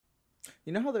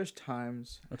You know how there's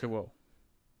times. Okay, whoa.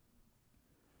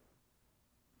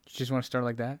 You just want to start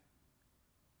like that?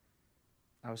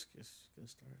 I was just gonna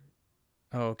start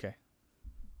it Oh, okay.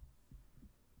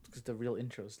 because the real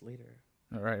intro's later.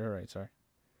 All right. Sorry.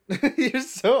 You're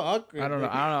so awkward. I don't know.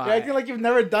 You're acting like you've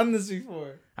never done this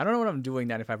before. I don't know what I'm doing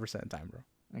 95% of the time, bro.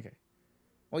 Okay.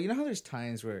 Well, you know how there's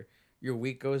times where your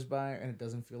week goes by and it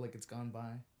doesn't feel like it's gone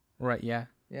by? Right, yeah.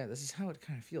 Yeah, this is how it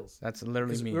kind of feels. That's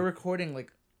literally 'Cause me. we're recording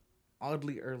like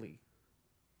oddly early.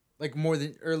 Like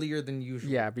earlier than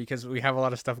usual. Yeah, because we have a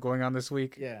lot of stuff going on this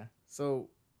week. Yeah. So,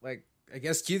 like, I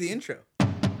guess cue the intro.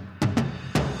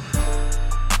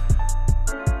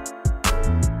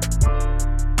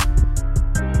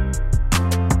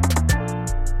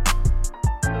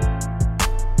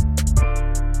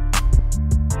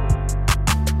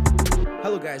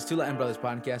 Hello, guys. Two Latin Brothers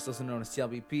podcast, also known as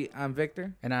TLBP. I'm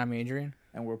Victor, And I'm Adrian.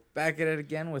 and we're back at it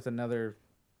again with another,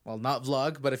 well, not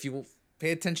vlog, but if you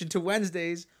pay attention to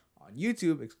Wednesdays on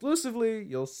YouTube exclusively,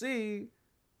 you'll see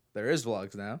there is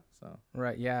vlogs now. So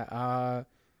Right, yeah.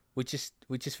 We just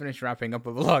finished wrapping up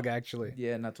a vlog, actually.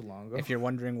 yeah, not too long ago. If you're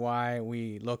wondering why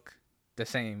we look the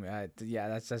same, yeah,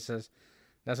 that's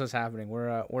what's happening.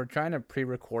 We're trying to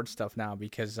pre-record stuff now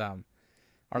because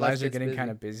our Life lives are gets getting busy.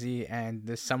 kind of busy, and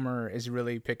this summer is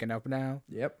really picking up now.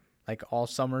 Yep. Like all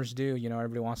summers do,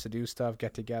 everybody wants to do stuff,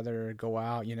 get together, go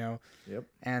out, Yep.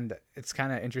 And it's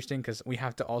kind of interesting because we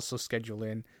have to also schedule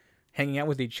in hanging out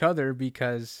with each other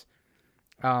because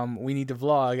we need to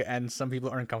vlog, and some people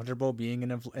aren't comfortable being in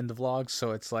the vlog,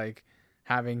 so it's like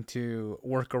having to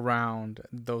work around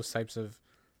those types of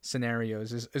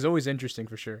scenarios is always interesting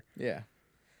for sure. Yeah.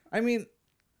 I mean,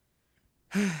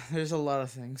 there's a lot of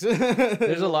things.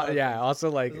 There's a lot, yeah. Also,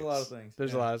 like There's a lot of things.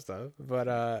 There's a lot of stuff,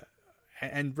 but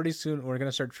and pretty soon we're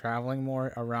gonna start traveling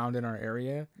more around in our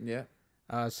area. Yeah.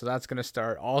 So that's gonna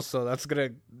start. Also, that's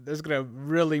gonna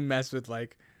really mess with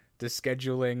like the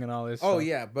scheduling and all this. Oh stuff.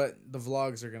 yeah, but the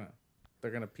vlogs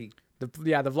they're gonna peak. The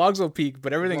vlogs will peak,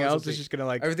 but everything Vlogs will else is peak. just gonna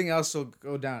like. Everything else will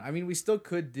go down. I mean, we still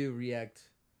could do React.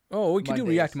 Oh, we could do Mondays.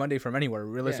 React Monday from anywhere.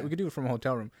 Realistic, Yeah. we could do it from a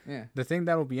hotel room. Yeah. The thing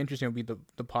that will be interesting will be the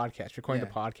podcast. Recording Yeah.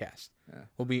 the podcast Yeah.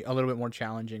 will be a little bit more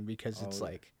challenging because it's Oh,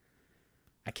 like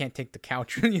I can't take the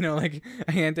couch. Like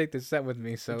I can't take the set with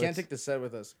me. So We can't take the set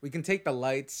with us. We can take the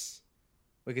lights.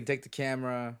 We can take the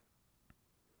camera.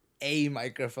 A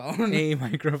microphone. a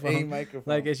microphone. A microphone.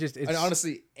 Like it's just it's and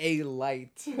honestly, a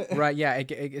light. right. Yeah,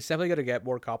 it's definitely gonna get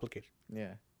more complicated.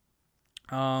 Yeah.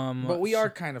 But we are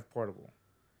kind of portable.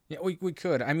 Yeah, we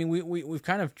could. I mean, we've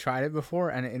kind of tried it before,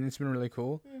 and it's been really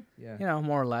cool. Yeah.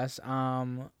 More or less.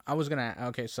 I was gonna.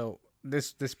 Okay, so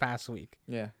this past week.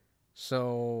 Yeah.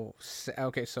 So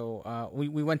we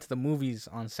went to the movies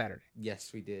on Saturday.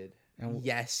 Yes, we did. And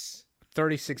Yes.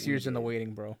 36 We years in the did.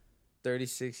 waiting, bro.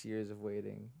 36 years of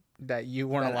waiting. That you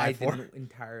weren't That alive I for. didn't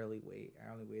entirely wait.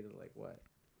 I only waited like what?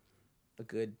 A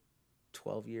good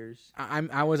 12 years.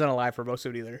 I wasn't alive for most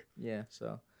of it either. Yeah,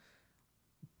 so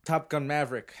Top Gun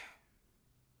Maverick.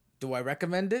 Do I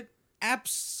recommend it?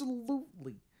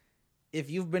 Absolutely.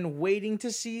 If you've been waiting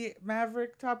to see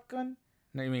Maverick Top Gun,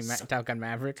 No, you mean Top Gun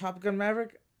Maverick? Top Gun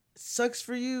Maverick sucks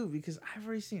for you because I've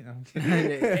already seen it.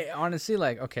 Hey, honestly,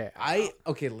 like, okay.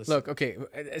 Okay, listen. Look, okay.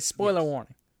 Spoiler Yes.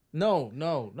 warning. No.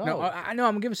 No, I know.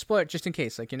 I'm gonna give a spoiler just in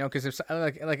case, because if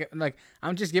like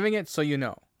I'm just giving it so you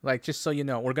know, just so you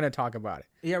know, we're gonna talk about it.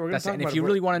 Yeah, we're gonna That's it. talk And about if it. you We're-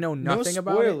 really want to know nothing no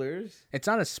about it, spoilers. it's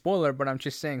not a spoiler, but I'm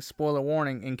just saying spoiler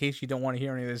warning in case you don't want to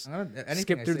hear any of this.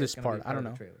 Skip through this part. I don't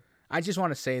know. I just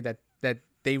want to say that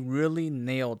they really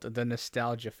nailed the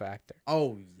nostalgia factor,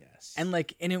 Oh yes. and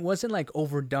it wasn't like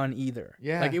overdone either.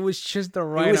 Yeah. like it was just the it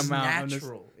right was amount.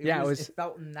 natural. It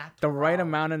felt natural. the right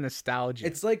amount of nostalgia.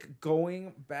 It's like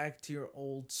going back to your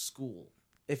old school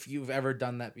if you've ever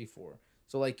done that before.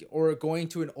 So or going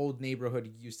to an old neighborhood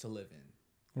you used to live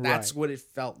in. That's right. what it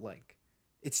felt like.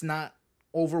 It's not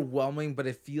overwhelming, but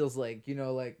it feels like,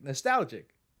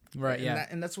 nostalgic. Right. And Yeah.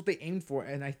 and that's what they aimed for.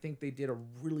 And I think they did a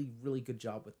really, really good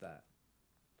job with that.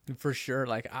 For sure.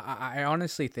 I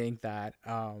honestly think that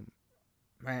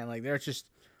man, they're just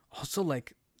also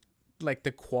like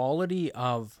the quality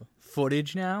of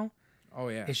footage now Oh,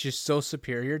 yeah. is just so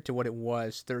superior to what it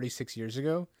was 36 years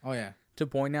ago, Oh, yeah. to a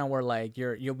point now where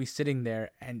you'll be sitting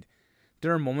there and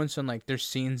there are moments when there's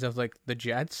scenes of the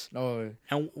jets, Oh,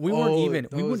 and we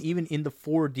weren't those- even in the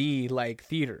 4D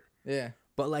theater, yeah.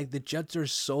 but the jets are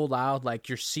so loud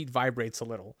your seat vibrates a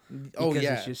little. Oh, Because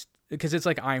yeah. it's just because it's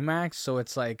IMAX, so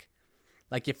it's like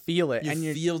you feel it, You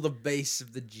and feel the bass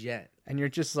of the jet. and you're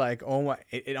just oh my!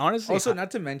 It honestly Also,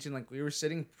 not to mention, we were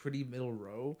sitting pretty middle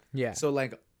row. yeah, So,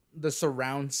 the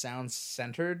surround sound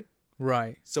centered.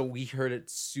 right. So we heard it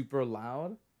super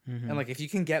loud. And like if you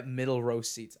can get middle row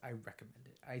seats, I recommend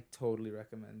it. I totally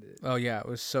recommend it. Oh yeah, it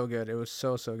was so good. It was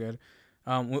so good.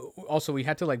 Also we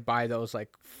had to like buy those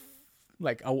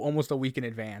almost a week in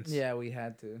advance. Yeah, we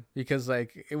had to, because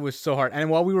like it was so hard. And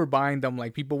while we were buying them,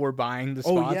 like people were buying the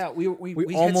spots. Oh yeah, we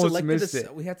almost missed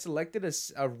it. We had selected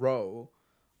a row,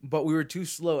 but we were too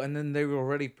slow, and then they were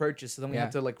already purchased. So then we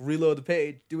had to like reload the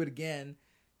page, do it again.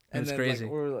 And it was then, crazy.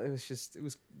 Like, it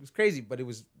was crazy, but it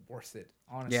was worth it,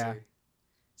 honestly. Yeah.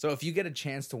 So if you get a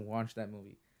chance to watch that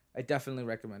movie, I definitely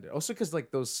recommend it. Also, because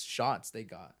like those shots they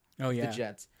got, the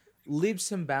jets,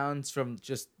 leaps and bounds from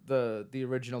just the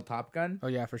original Top Gun. Oh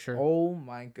yeah, for sure. Oh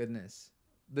my goodness,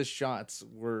 the shots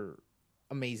were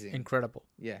amazing, incredible.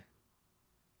 Yeah.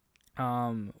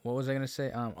 What was I gonna say?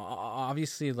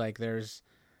 Obviously, like there's,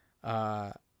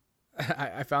 I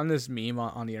found this meme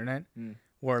on the internet.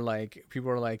 Where like people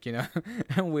are like,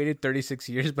 I waited 36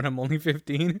 years, but I'm only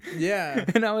 15. Yeah.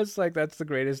 And I was like, that's the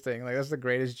greatest thing. Like that's the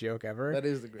greatest joke ever. That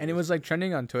is the greatest. And it was like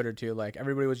trending on Twitter too. Like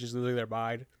everybody was just losing their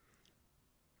mind,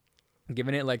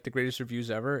 giving it like the greatest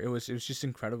reviews ever. It was just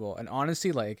incredible. And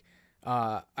honestly, like,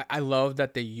 I love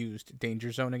that they used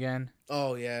Danger Zone again.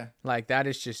 Oh yeah. Like that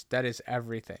is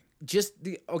everything.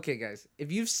 Okay, guys,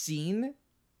 if you've seen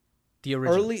the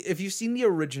original, if you've seen the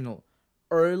original.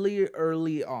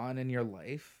 Early on in your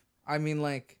life, I mean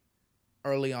like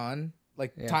early on,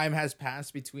 like time has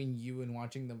passed between you and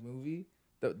watching the movie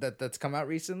that's come out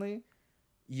recently,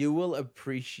 you will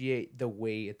appreciate the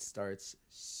way it starts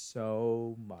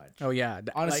so much. Oh yeah,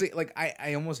 honestly, like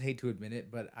I almost hate to admit it,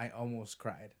 but I almost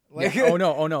cried. Like oh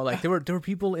no, like there were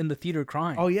people in the theater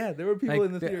crying. Oh yeah, there were people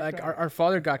in the theater like crying. Our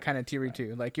father got kind of teary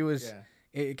too. Like it was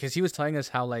because he was telling us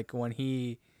how like when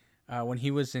he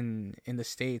was in the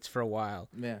States for a while,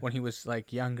 when he was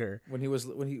like younger, when he was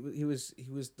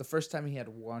the first time he had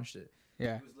watched it.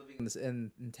 Yeah, he was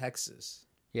living in Texas.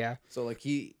 Yeah, so like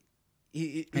he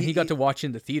got to watch it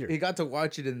in the theater. He got to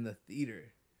watch it in the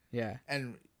theater. Yeah,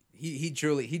 and he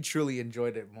truly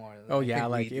enjoyed it more. Oh yeah,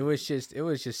 like it was just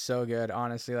so good.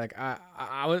 Honestly, like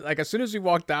I was like, as soon as we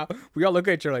walked out, we all look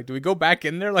at each other like, do we go back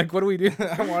in there? Like, what do we do?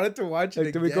 I wanted to watch it.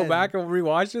 Like, do we go back and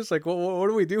rewatch this? Like, what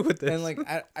do we do with this? And like,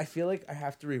 I feel like I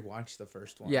have to rewatch the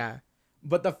first one. Yeah,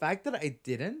 but the fact that I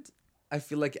didn't, I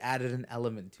feel like added an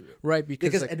element to it. Right,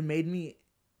 because like, it made me.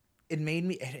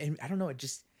 I don't know.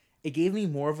 It gave me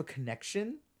more of a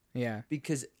connection. Yeah,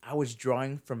 because I was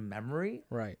drawing from memory,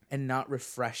 right, and not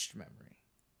refreshed memory.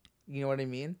 You know what I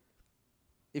mean?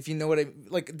 If you know what I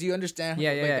like, do you understand?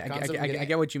 Yeah. I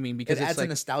get what you mean because it adds it's like, a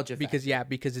nostalgia factor.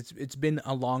 Because it's been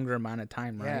a longer amount of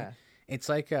time, right? Yeah. It's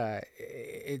like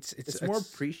it's more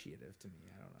appreciative to me.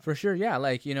 I don't know. For sure, yeah.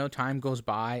 Like time goes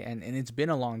by and it's been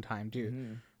a long time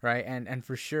too, right? And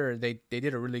for sure they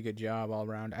did a really good job all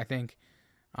around. I think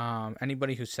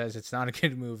anybody who says it's not a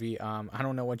good movie, I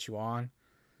don't know what you on.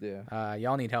 Yeah.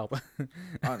 Y'all need help.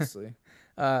 Honestly.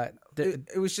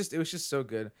 It was just so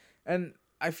good. And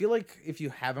I feel like if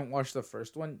you haven't watched the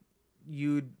first one,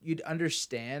 you'd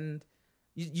understand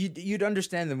you'd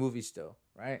understand the movie still,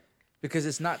 right? Because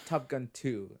it's not Top Gun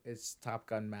 2, it's Top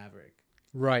Gun Maverick.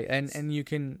 Right. And you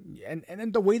can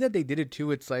and the way that they did it too,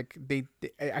 it's like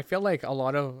I feel like a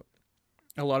lot of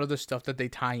the stuff that they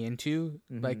tie into,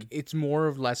 like it's more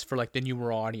or less for like the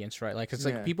newer audience, right? Like it's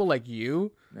like people like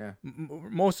you,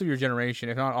 most of your generation,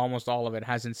 if not almost all of it,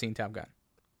 hasn't seen Top Gun.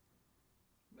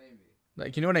 Maybe.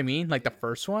 Like, you know what I mean? Like the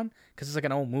first one, because it's like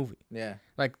an old movie. Yeah.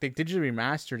 Like they digitally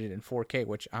remastered it in 4K,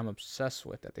 which I'm obsessed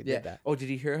with that they did that. Oh, did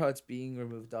you hear how it's being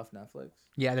removed off Netflix?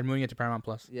 Yeah, they're moving it to Paramount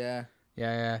Plus. Yeah.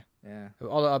 Yeah.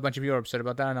 A bunch of people are upset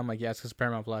about that, and I'm like, yeah, it's because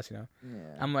Paramount Plus, Yeah.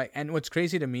 I'm like, and what's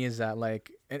crazy to me is that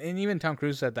like, and even Tom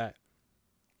Cruise said that.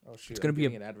 Oh shoot! It's gonna be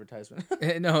an advertisement.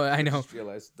 No, I know. Just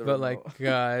realized but like,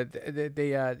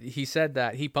 he said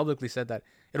that he publicly said that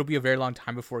it'll be a very long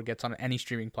time before it gets on any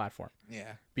streaming platform.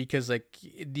 Yeah. Because like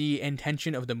the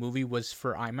intention of the movie was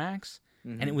for IMAX,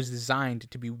 and it was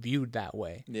designed to be viewed that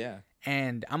way. Yeah.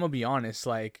 And I'm gonna be honest,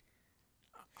 like.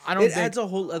 It adds a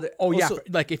whole other. Oh yeah,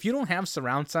 like if you don't have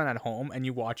surround sound at home and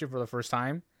you watch it for the first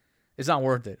time, it's not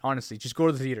worth it. Honestly, just go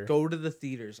to the theater. Go to the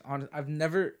theaters. I've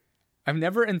never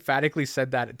emphatically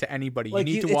said that to anybody. Like,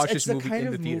 you need to watch this movie in the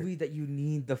theater. It's the kind of movie that you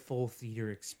need the full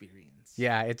theater experience.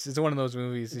 Yeah, it's one of those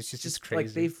movies. It's just crazy.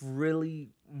 Like they've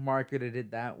really marketed it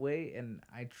that way, and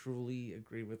I truly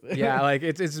agree with it. Yeah, like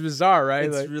it's bizarre, right?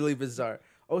 It's really bizarre.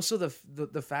 Also,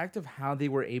 the fact of how they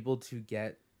were able to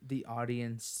get the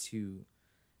audience to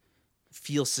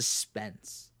feel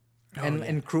suspense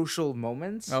and crucial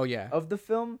moments of the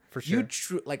film for sure.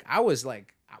 Like I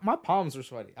my palms were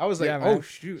sweaty. I was like, Yeah, man. oh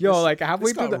shoot, Yo, like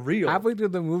this got real. halfway through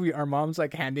the movie, our mom's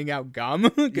like handing out gum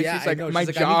because Yeah, she's like, I know. my She's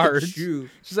like, jaw I need to hurts. chew.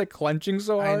 She's like clenching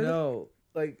so I hard. know.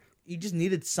 Like you just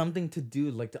needed something to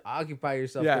do, like to occupy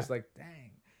yourself. Yeah. It's like,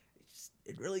 dang,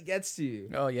 it really gets to you.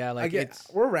 Oh yeah, like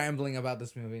we're rambling about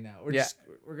this movie now. Yeah.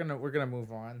 We're gonna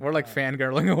move on. we're like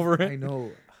fangirling over it. I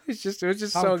know. It was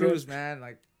just Tom so Cruise, good. man.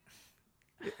 Like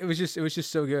It was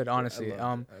just so good, honestly. I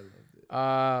loved it.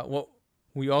 Well,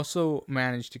 we also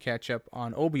managed to catch up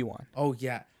on Obi-Wan. Oh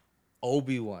yeah,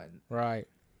 Obi-Wan. Right.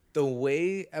 The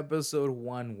way episode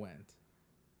 1 went,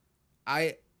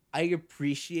 I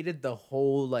appreciated the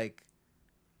whole like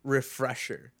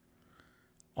refresher.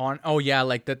 Oh yeah,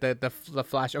 like the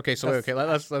flash. Okay, so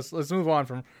let's move on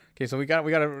from. Okay, so we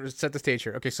gotta set the stage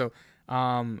here. Okay, so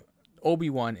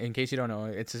Obi-Wan, in case you don't know,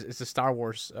 it's a Star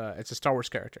Wars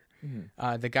character.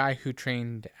 Mm-hmm. The guy who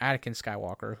trained Anakin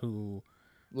Skywalker, who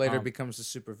Later becomes a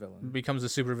supervillain. becomes the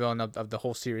supervillain of the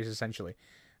whole series essentially,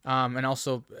 and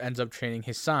also ends up training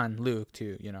his son Luke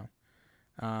to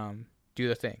do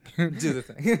the thing. Do the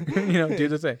thing. Do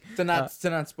the thing. To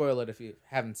not spoil it if you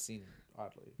haven't seen it.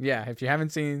 Oddly. Yeah, if you haven't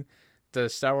seen the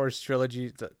Star Wars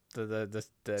trilogy, the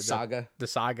Saga. the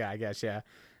saga, I guess, yeah.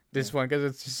 This one, because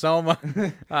it's so much,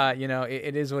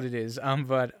 it is what it is.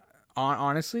 But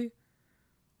honestly,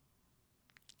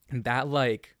 that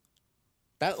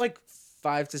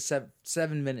 5 to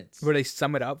 7 minutes. where they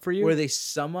sum it up for you, Where they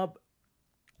sum up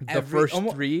the first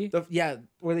three,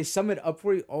 where they sum it up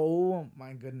for you. Oh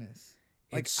my goodness.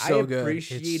 Like it's so I good.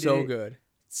 appreciated It's so it good.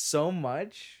 so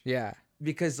much Yeah,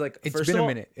 because like it's first been of a all-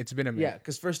 minute. It's been a minute. Yeah,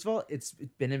 because first of all, it's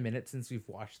been a minute since we've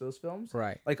watched those films.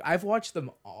 Right. Like I've watched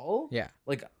them all. Yeah.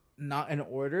 Like not in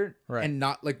order. Right. And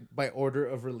not like by order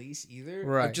of release either.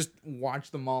 Right. I've just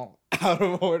watched them all out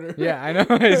of order. Yeah, I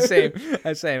know. Same.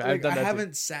 Same. I've Like, done I that.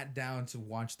 haven't sat down to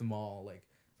watch them all like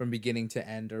from beginning to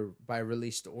end or by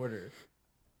released order.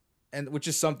 And which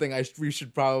is something we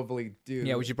should probably do.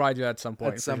 Yeah, we should probably do that at some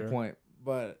point. at some point.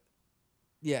 But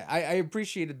yeah, I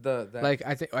appreciated that. Like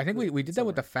I think we did that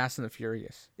with the Fast and the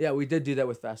Furious. Yeah, we did do that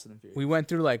with Fast and the Furious. We went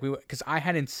through because I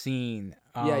hadn't seen.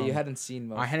 Yeah, you hadn't seen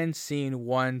most. I hadn't seen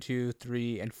 1, 2,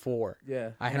 3, and 4.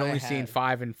 Yeah, I had only seen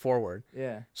 5 and forward.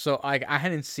 Yeah. So I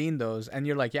hadn't seen those, and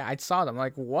you're like, yeah, I saw them. I'm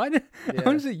like, what? Yeah.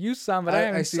 How is it you saw them, but I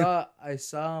haven't seen? I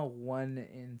saw one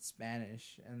in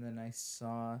Spanish, and then I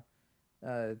saw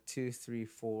 2, 3,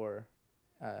 4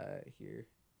 here.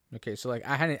 Okay, so like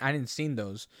I didn't seen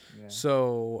those. Yeah.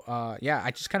 So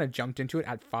I just kind of jumped into it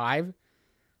at 5.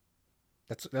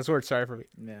 That's where it started for me.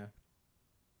 Yeah.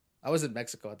 I was in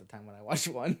Mexico at the time when I watched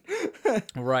one.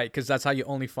 Right, because that's how you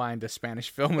only find a Spanish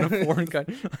film in a foreign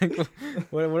country. Like,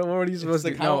 what are you supposed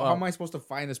to do? How am I supposed to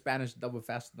find a Spanish dub of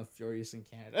Fast and the Furious in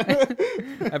Canada?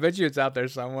 I bet you it's out there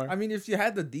somewhere. I mean, if you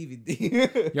had the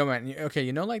DVD. Yo, man. Okay,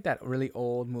 you know like that really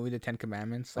old movie, The 10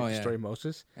 Commandments, like the story of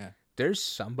Moses? Yeah. There's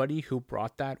somebody who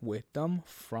brought that with them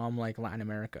from like Latin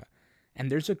America.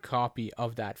 And there's a copy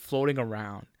of that floating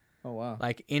around. Oh, wow.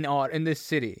 Like in this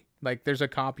city. Like there's a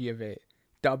copy of it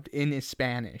dubbed in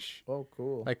Spanish. Oh,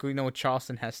 cool. Like we know with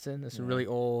Charleston Heston. It's a really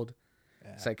old,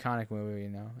 Yeah. it's iconic movie, you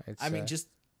know. It's I mean, just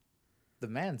the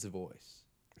man's voice.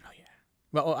 oh yeah.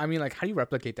 Well, I mean, like, how do you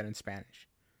replicate that in Spanish?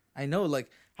 I know, like,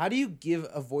 how do you give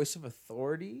a voice of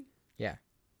authority? Yeah.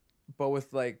 But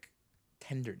with like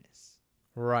tenderness.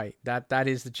 Right. That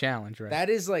is the challenge, right? That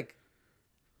is like,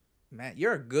 man,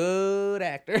 you're a good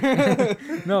actor.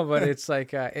 No, but it's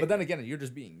like, but then again, you're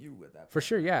just being you with that. for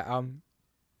sure, yeah.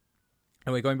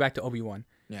 Anyway, going back to Obi-Wan,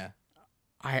 Yeah.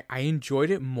 I enjoyed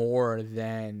it more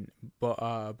than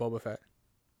Boba Fett.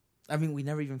 I mean, we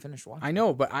never even finished watching. I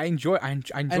know, but I enjoy. And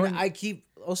I keep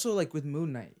also like with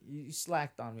Moon Knight. You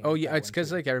slacked on me. Oh with yeah, that it's one, because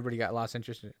too. like everybody got lost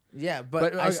interest in it. Yeah,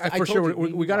 But I for told sure,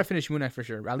 you, we gotta finish Moon Knight for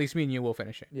sure. At least me and you will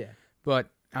finish it. Yeah. But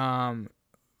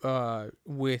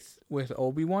with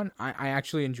Obi-Wan, I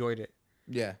actually enjoyed it.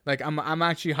 Yeah. Like I'm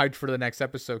actually hyped for the next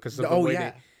episode because of the Oh way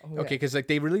yeah. they. Okay, because like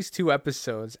they released 2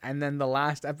 episodes, and then the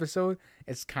last episode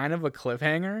it's kind of a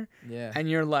cliffhanger, Yeah. and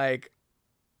you're like,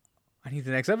 I need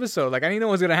the next episode. Like I need to know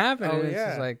what's gonna happen. Oh, and it's yeah.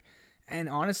 just like, and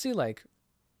honestly, like,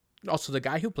 also the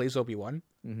guy who plays Obi-Wan,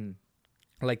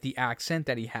 Mm-hmm. like the accent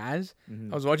that he has.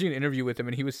 Mm-hmm. I was watching an interview with him,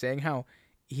 and he was saying how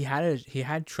he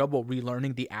had trouble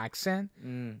relearning the accent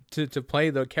to play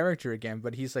the character again.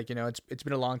 But he's like, it's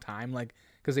been a long time, like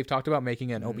because they've talked about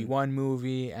making an Obi-Wan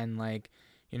movie, and like,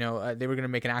 they were gonna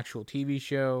make an actual TV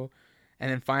show,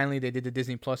 and then finally they did the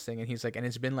Disney Plus thing, and he's like, and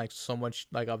it's been like so much,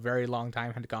 like a very long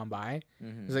time had gone by.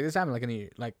 Mm-hmm. He's like, this happened like in the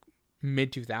like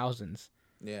mid 2000s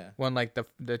Yeah. when like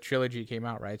the trilogy came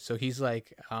out, right? So he's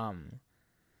like,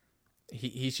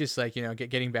 he's just like, you know,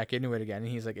 getting back into it again.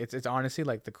 And he's like, it's honestly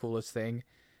like the coolest thing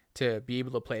to be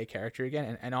able to play a character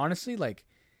again. And honestly, like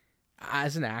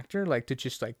as an actor, like to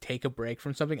just like take a break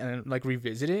from something and then like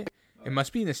revisit it, it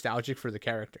must be nostalgic for the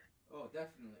character. Oh,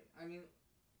 definitely. I mean,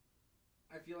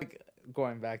 I feel like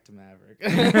going back to Maverick.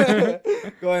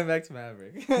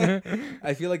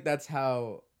 I feel like that's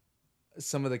how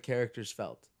some of the characters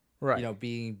felt. Right. You know,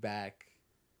 being back,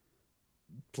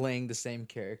 playing the same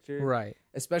character. Right.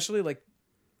 Especially like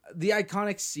the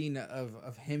iconic scene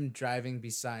of him driving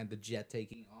beside the jet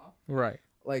taking off. Right.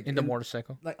 Like in the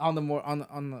motorcycle. Like on the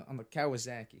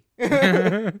Kawasaki.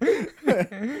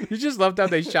 You just loved how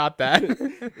they shot that.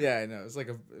 Yeah, I know. It was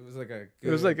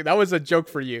like that was a joke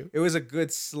for you. It was a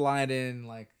good slide in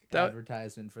like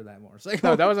advertisement for that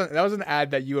motorcycle. No, that was an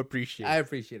ad that you appreciate. I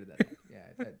appreciated that.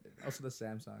 Yeah, also the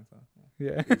Samsung song.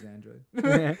 Yeah. Use Android.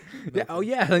 Yeah. Yeah. Oh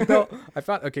yeah. Like no, I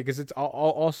thought okay because it's all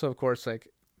also of course like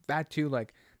that too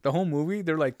like the whole movie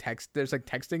there's like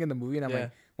texting in the movie and I'm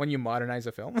like when you modernize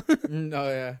a film. No,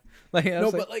 yeah. Like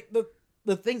no, but like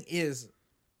the thing is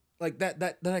like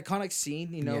that iconic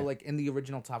scene, you know, like in the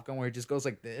original Top Gun where it just goes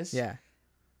like this. Yeah.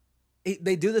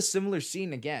 They do the similar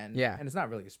scene again. Yeah. And it's not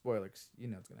really a spoiler because you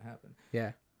know it's gonna happen.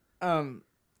 Yeah.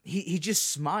 He just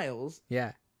smiles.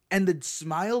 Yeah. And the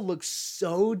smile looks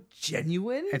so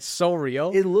genuine. It's so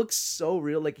real. It looks so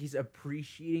real. Like he's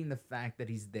appreciating the fact that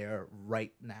he's there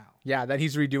right now. Yeah, that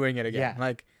he's redoing it again. Yeah.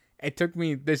 Like it took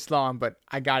me this long, but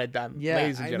I got it done. Yeah,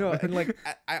 ladies and gentlemen. I know. And like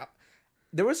I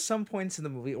there was some points in the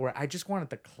movie where I just wanted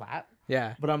to clap.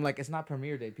 Yeah. But I'm like, it's not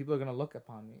premiere day. People are gonna look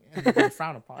upon me and they're gonna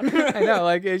frown upon. I know,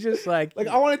 like it's just like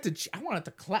I wanted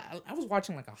to clap. I was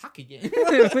watching like a hockey game.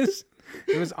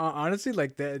 it was honestly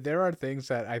like there are things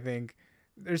that I think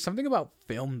there's something about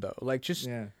film though. Like just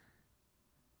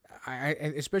I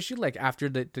especially like after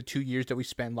the 2 years that we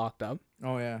spent locked up.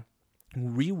 Oh yeah.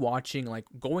 Rewatching, like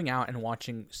going out and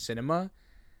watching cinema,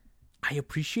 I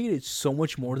appreciate it so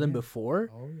much more than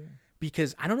before. Oh yeah.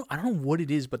 Because I don't know what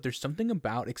it is, but there's something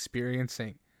about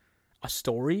experiencing a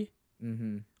story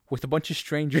with a bunch of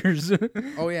strangers.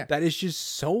 Oh yeah. That is just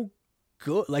so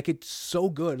good. Like it's so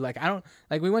good. Like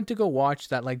we went to go watch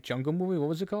that like jungle movie. What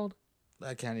was it called?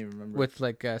 I can't even remember. With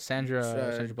like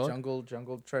Sandra Bullock?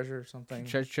 Jungle treasure or something.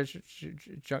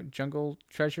 Jungle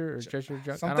treasure or treasure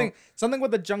something with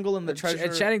the jungle and the treasure.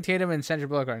 It's Channing Tatum and Sandra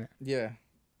Bullock right now. Yeah.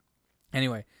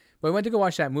 Anyway, but we went to go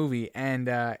watch that movie and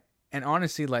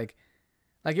honestly like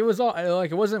it was all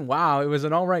like it wasn't wow, it was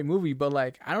an all right movie, but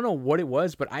like I don't know what it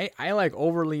was, but I like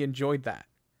overly enjoyed that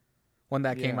when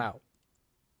that came out.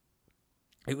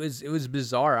 It was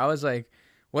bizarre. I was like,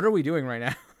 what are we doing right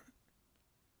now?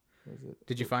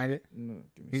 Did you find it? No.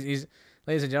 He's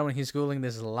ladies and gentlemen, he's Googling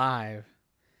this live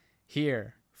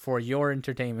here for your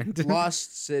entertainment.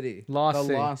 Lost City. Lost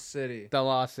City. The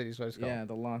Lost City is what it's called. Yeah,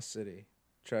 the Lost City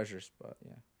treasure spot.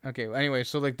 Yeah. Okay. Well, anyway,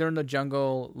 so like they're in the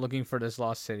jungle looking for this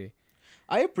lost city.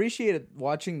 I appreciated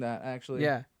watching that actually.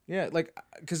 Yeah. Yeah, like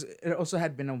because it also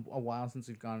had been a while since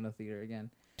we've gone to the theater again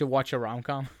to watch a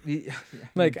rom-com. Yeah.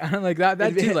 Like I don't like that.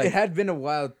 That too. Like it had been a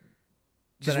while.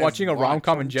 Just watching a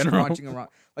rom-com in general.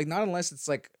 Like not unless it's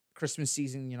like Christmas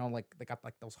season, you know, like they got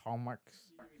like those hallmarks.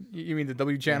 You mean the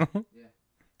W channel? Yeah.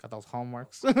 Got those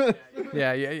hallmarks.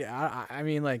 Yeah. I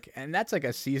mean, like, and that's like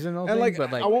a seasonal and thing. Like,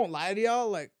 but like, I won't lie to y'all.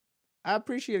 Like, I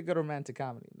appreciate a good romantic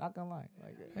comedy. Not gonna lie.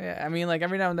 Like, yeah. I mean, like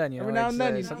every now and then, you know. Every now and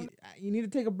then, you need to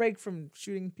take a break from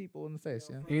shooting people in the face.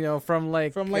 Yeah. You know, from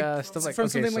stuff like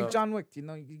something like John Wick. You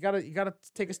know, you gotta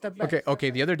take a step back. Okay.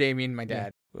 The other day, me and my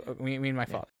dad, me and my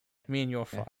father, me and your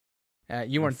father,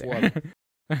 you weren't there.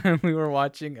 We were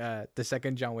watching the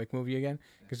second John Wick movie again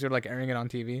because they're like airing it on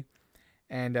TV,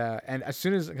 and as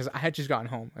soon as because I had just gotten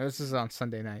home, this is on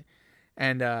Sunday night,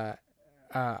 and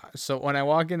so when I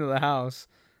walk into the house,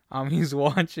 he's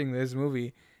watching this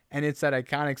movie, and it's that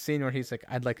iconic scene where he's like,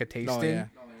 "I'd like a tasting." Yeah.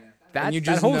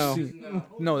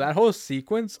 That whole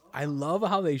sequence, I love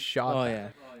how they shot. Oh that. yeah.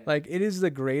 Like it is the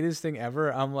greatest thing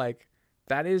ever. I'm like,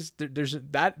 there's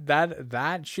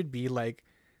that should be like.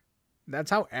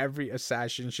 That's how every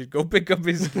assassin should go pick up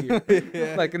his gear.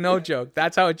 Yeah. Like, no joke.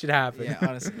 That's how it should happen. Yeah,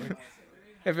 honestly.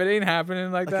 If it ain't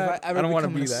happening like that, I don't want to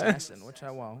be that. Assassin, which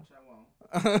I won't.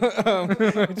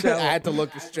 I had to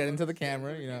look straight into the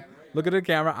camera, you know. Look at the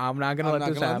camera. I'm not gonna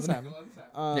let this happen.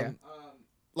 Yeah.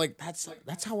 Like that's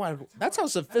how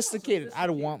sophisticated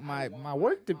I'd want my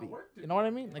work to be. You know what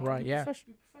I mean? Like, right? Yeah.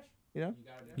 You know.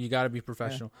 You got to be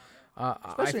professional. I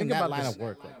Especially in think that about line this. of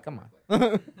work. Like, come on.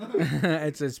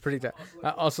 It's pretty tough.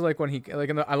 Also, like when he like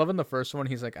I love in the first one,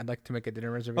 he's like, I'd like to make a dinner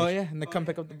reservation. Oh yeah, and they come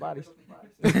pick up the bodies.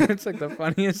 It's like the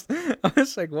funniest. I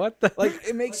was like, what the? Like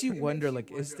it makes you wonder.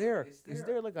 Like, is there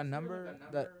like a number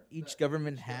that each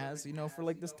government has? You know, for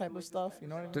like this type of stuff. You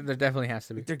know what I mean? There definitely has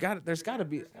to be. There's got to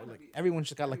be like everyone's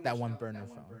just got like that one burner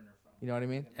phone. You know what I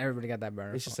mean? Everybody got that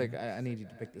burner. It's just like I need you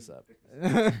to pick this up.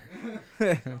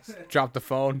 Drop the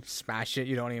phone, smash it.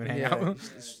 You don't even hang out.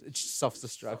 It just self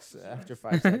destructs after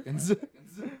 5 seconds.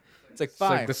 It's like It's 5,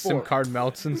 like the 4. SIM card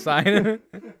melts inside.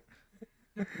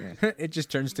 Yeah. It just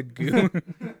turns to goo.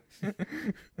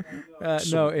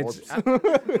 No, it's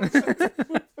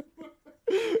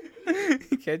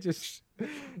you can't just.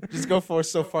 Just go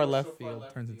so far left field,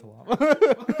 turns into lava.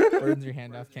 Burns your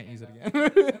hand off, can't use it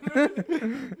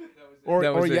again.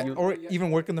 or even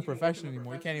work in the profession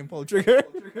anymore. You can't even pull the trigger.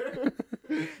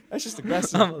 That's just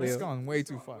aggressive. It's gone way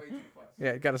too far.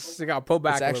 Yeah, you gotta pull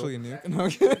back. It's actually a nuke. No, I'm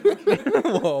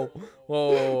kidding.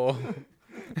 Whoa.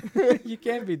 You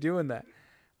can't be doing that.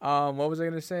 What was I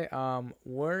gonna say?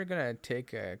 We're gonna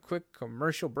take a quick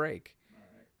commercial break.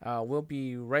 We'll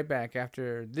be right back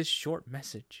after this short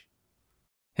message.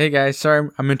 Hey guys, sorry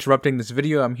I'm interrupting this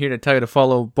video. I'm here to tell you to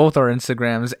follow both our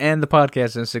Instagrams and the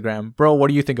podcast Instagram. Bro, what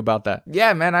do you think about that?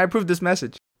 Yeah, man, I approve this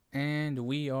message. And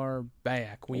we are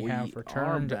back. We have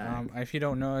returned. If you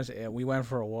don't know us, we went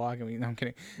for a walk. No, I'm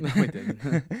kidding. No, we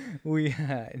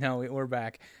didn't. We're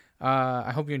back.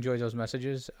 I hope you enjoyed those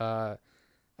messages. I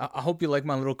hope you like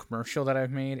my little commercial that I've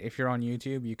made. If you're on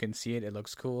YouTube, you can see it. It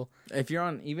looks cool.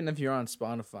 Even if you're on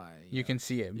Spotify, you can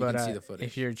see it. You but can see the footage.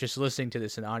 If you're just listening to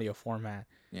this in audio format,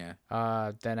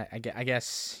 then I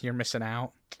guess you're missing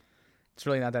out. It's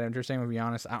really not that interesting, to be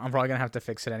honest. I'm probably gonna have to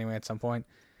fix it anyway at some point.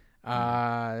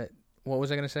 What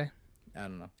was I gonna say? I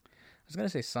don't know. I was gonna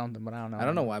say something, but I don't know. I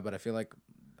don't know why, but I feel like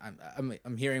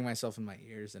I'm hearing myself in my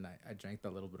ears, and I drank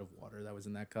that little bit of water that was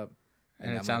in that cup,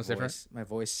 and it sounds different. My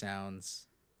voice sounds,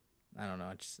 I don't know.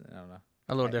 I don't know.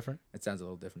 A little different. It sounds a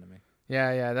little different to me.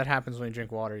 Yeah, that happens when you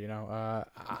drink water. You know.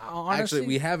 Honestly, actually,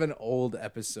 we have an old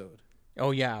episode.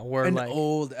 Oh yeah,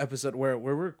 old episode where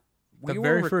we're the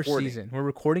very first season. We're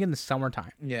recording in the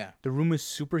summertime. Yeah, the room is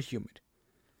super humid,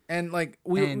 and like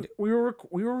we were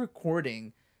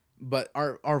recording, but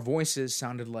our voices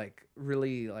sounded like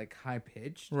really like high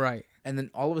pitched. Right, and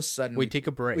then all of a sudden we take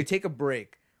a break.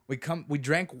 We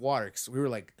drank water because we were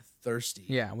like thirsty.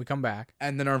 Yeah, we come back,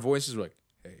 and then our voices were like,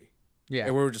 "Hey." Yeah,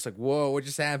 and we were just like, "Whoa, what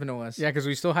just happened to us?" Yeah, because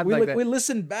we still had we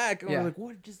listened back and we were like,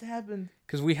 "What just happened?"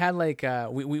 Because we had like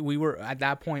we were at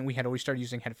that point we had already started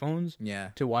using headphones. Yeah.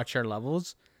 To watch our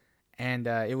levels, and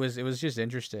it was just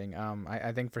interesting.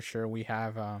 I think for sure we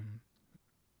have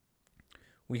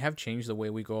changed the way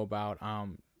we go about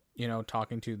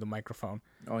talking to the microphone.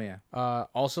 Oh yeah.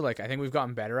 Also, like I think we've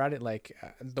gotten better at it. Like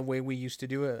the way we used to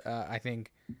do it. I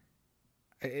think.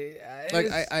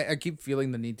 I keep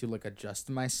feeling the need to like adjust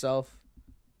myself.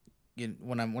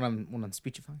 When I'm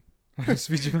speechifying.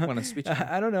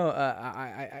 I don't know.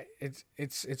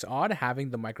 It's odd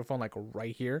having the microphone like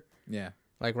right here. Yeah.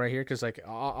 Like right here, because like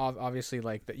obviously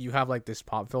like you have like this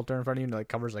pop filter in front of you that like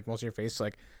covers like most of your face. So,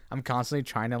 like I'm constantly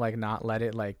trying to like not let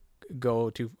it like go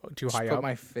too high up. Put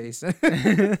my face.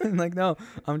 Like no,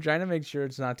 I'm trying to make sure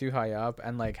it's not too high up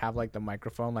and like have like the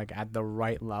microphone like at the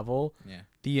right level. Yeah.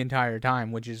 The entire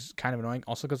time, which is kind of annoying.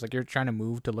 Also, because like you're trying to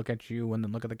move to look at you and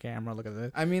then look at the camera, look at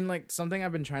this. I mean, like something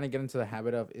I've been trying to get into the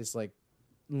habit of is like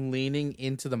leaning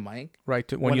into the mic. Right.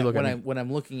 When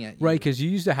I'm looking at you. Right, because you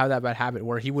used to have that bad habit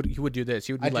where he would do this.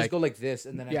 He would be I'd like, just go like this,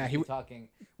 and then I'd be talking.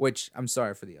 Which I'm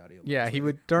sorry for the audio. Yeah, he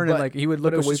would turn it like he would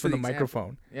look away from the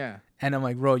microphone. Yeah. And I'm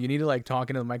like, bro, you need to like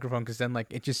talk into the microphone because then like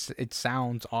it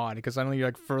sounds odd because I know you're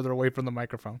like further away from the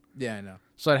microphone. Yeah, I know.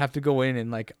 So I'd have to go in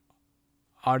and like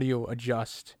audio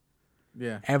adjust.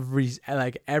 Yeah.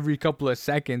 Every couple of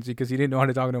seconds because he didn't know how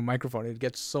to talk into a microphone. It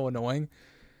gets so annoying.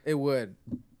 It would.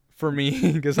 For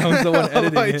me, because I was the one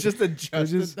editing it. Just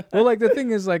adjusted. Well, like the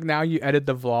thing is, like now you edit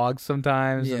the vlog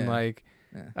sometimes, and like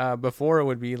before it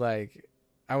would be like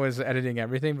I was editing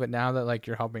everything, but now that like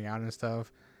you're helping out and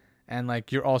stuff, and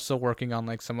like you're also working on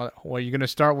like some other, well, you're gonna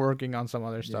start working on some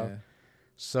other stuff,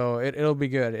 so it'll be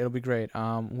good. It'll be great.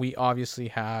 We obviously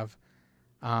have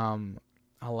a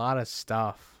lot of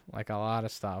stuff.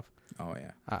 Oh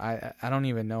yeah. I don't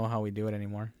even know how we do it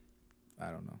anymore.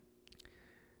 I don't know.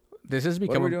 This has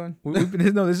become. What are we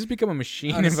doing? No, this has become a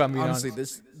machine. Honestly, if I'm being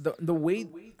honest. The way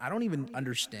I don't even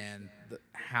understand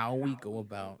how we go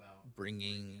about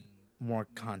bringing more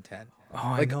content.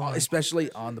 Oh, like I know.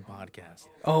 especially on the podcast.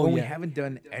 Oh, when we haven't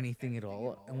done anything at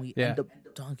all, and we end up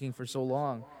talking for so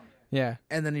long. Yeah,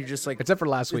 and then you're just like, except for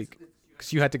last week.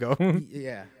 because you had to go.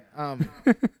 Yeah.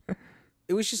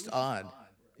 It was just odd.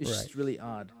 It's just really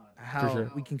odd how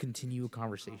we can continue a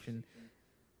conversation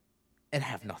and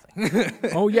have nothing.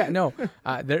 Oh yeah, no.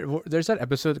 There's that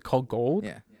episode called Gold.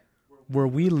 Yeah. Where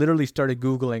we literally started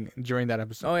Googling during that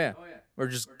episode. Oh yeah. We're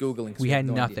just Googling. We had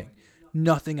nothing.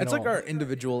 Nothing at all. It's like our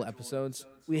individual episodes.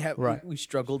 We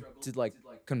struggled to like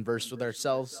converse with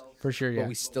ourselves. For sure, yeah. But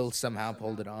we still somehow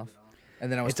pulled it off.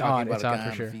 And then I was talking about a guy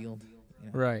on the field.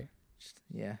 Right.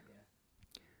 Yeah.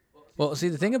 Well, see,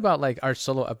 the thing about like our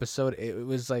solo episode, it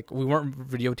was like we weren't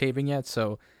videotaping yet,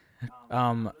 so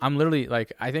I'm literally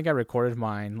like I think I recorded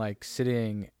mine like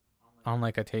sitting on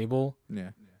like a table.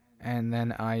 Yeah. And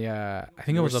then I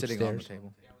think it was upstairs. On the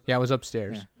table. Yeah, I was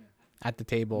upstairs at the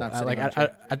table, like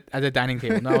at the dining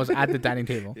table. No, I was at the dining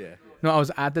table. Yeah. No, I was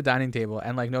at the dining table,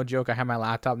 and like no joke, I had my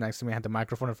laptop next to me, I had the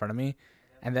microphone in front of me,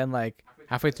 and then like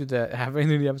halfway through the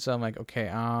episode, I'm like,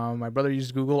 okay, my brother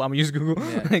used Google, I'm gonna use Google.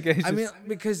 Yeah. Like, I mean,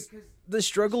 because the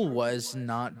struggle was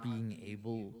not being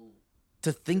able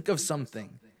to think of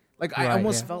something. Like I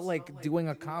almost felt like doing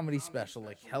a comedy special.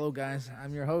 Like, hello guys,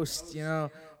 I'm your host. You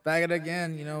know, back it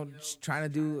again. You know, just trying to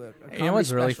do a comedy You know what's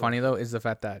special. really funny though is the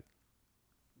fact that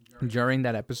during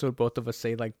that episode, both of us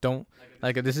say like, don't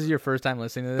like if this is your first time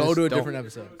listening to this. Go to a different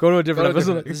episode. Go to a different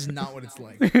episode. This is not what it's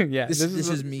like. Yeah, this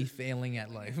is me failing at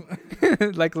life.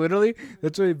 Like literally,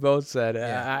 that's what we both said.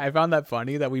 Yeah. I found that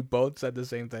funny that we both said the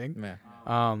same thing. Yeah.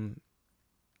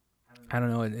 I don't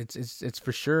know. It's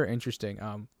for sure interesting.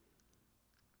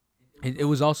 It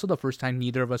was also the first time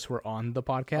neither of us were on the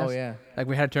podcast. Oh yeah. Like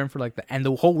we had a term for like and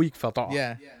the whole week felt off.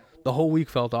 Yeah. The whole week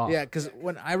felt off. Yeah, because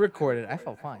when I recorded, I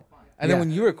felt fine, and then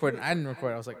when you recorded, I didn't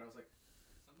record. I was like,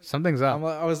 something's up.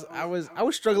 I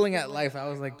was struggling at life. I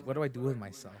was like, what do I do with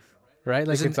myself? Right?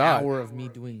 Like it's an hour of me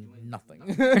doing nothing.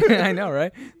 I know,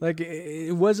 right? Like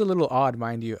it was a little odd,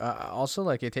 mind you. Also,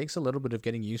 like it takes a little bit of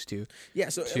getting used to. Yeah.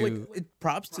 So like,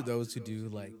 props to those who do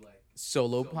like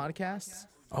solo podcasts.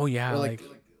 Oh yeah, like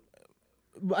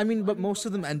I mean, but most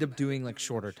of them end up doing like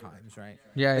shorter times, right?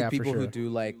 Yeah, like yeah, people for sure. who do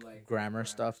like grammar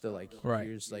stuff. They're like, right.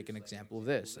 Here's like an example of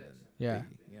this. And yeah.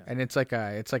 And it's like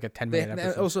a 10-minute episode.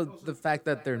 And also the fact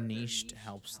that they're niched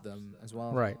helps them as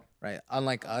well. Right. Right.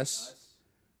 Unlike us,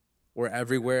 we're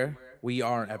everywhere. We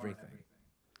are everything.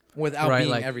 Without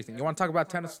being everything. You want to talk about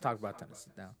tennis? Talk about tennis.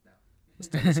 Sit down.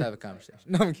 Let's have a conversation.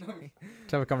 No, I'm kidding.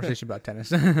 Let's have a conversation about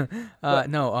tennis.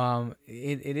 No,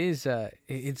 it is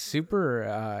it's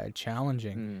super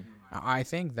challenging. I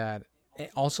think that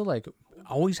also like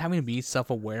always having to be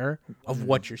self-aware of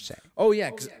what you're saying. Oh yeah,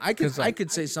 because I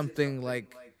could say something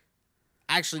like,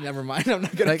 actually, never mind. I'm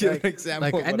not gonna give an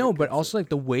example. Like I know, but also like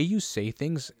the way you say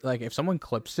things. Like if someone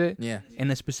clips it,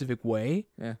 in a specific way,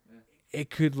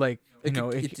 it could like it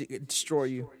could destroy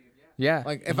you. Yeah.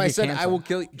 Like if I said I will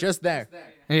kill you just there.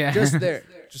 Yeah. Just there.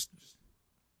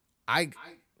 I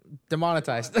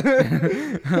demonetized.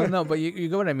 No, but you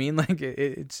get what I mean? Like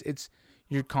it's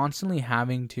you're constantly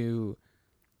having to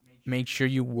make sure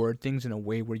you word things in a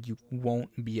way where you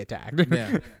won't be attacked.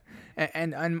 Yeah.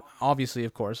 and obviously,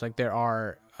 of course, like there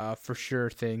are for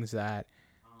sure things that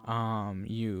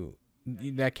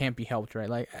that can't be helped, right?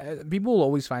 Like people will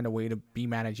always find a way to be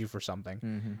mad at you for something.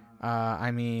 Mm-hmm.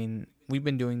 I mean, we've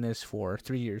been doing this for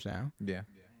 3 years now. Yeah.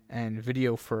 And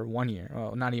video for 1 year.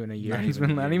 Well, not even a year. It's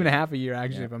been not even a half a year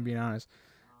actually, if I'm being honest.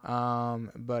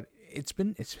 But it's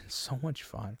been so much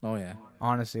fun. Oh yeah.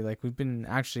 Honestly, like we've been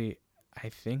actually, I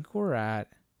think we're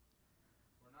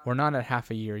not at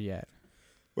half a year yet.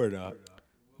 We're not.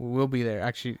 We will be there.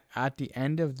 Actually, at the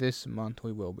end of this month,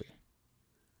 we will be.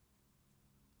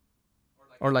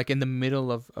 Or like in the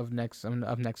middle of next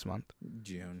month.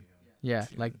 June. Yeah,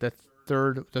 June. Like the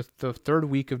third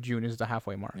week of June is the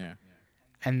halfway mark. Yeah.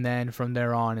 And then from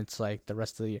there on, it's like the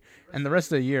rest of the year. And the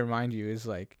rest of the year, mind you, is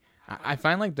like I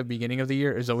find like the beginning of the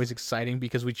year is always exciting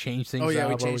because we change things. Oh yeah,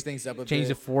 up, we change things up. Change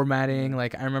the formatting.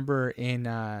 Like I remember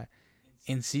in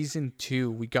season 2,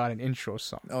 we got an intro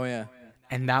song. Oh yeah.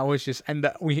 And that was just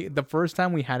the first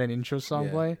time we had an intro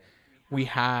song play, we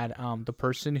had the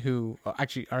person who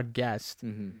actually our guest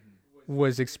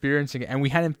was experiencing it, and we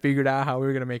hadn't figured out how we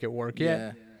were gonna make it work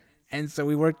yet. And so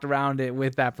we worked around it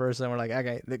with that person. We're like,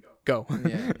 okay, go.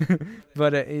 Yeah.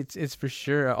 But it's for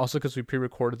sure. Also, because we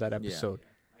pre-recorded that episode,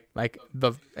 like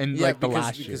the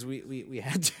last year, because we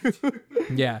had to.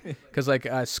 Yeah, because like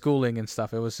schooling and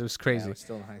stuff, it was crazy. Yeah, I was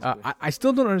still in high school. I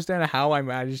still don't understand how I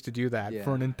managed to do that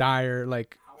for an entire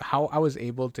how I was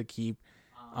able to keep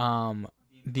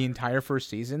the entire first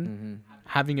season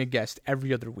having a guest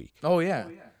every other week. Oh yeah,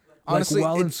 honestly,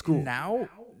 while in school now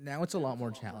it's a lot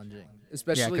more challenging,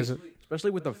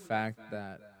 especially with the fact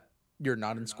that you're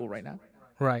not in school right now,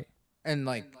 right? And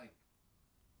like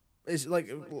is like,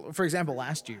 for example,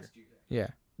 last year, Yeah.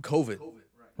 COVID,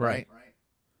 right?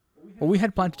 Well, we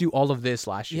had planned to do all of this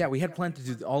last year. Yeah, we had planned to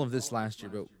do all of this last year,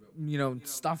 but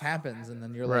stuff happens, and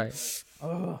then you're like,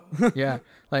 oh, Yeah.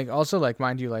 Like also like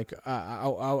mind you like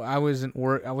I wasn't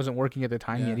working at the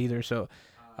time yet either, so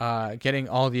getting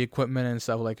all the equipment and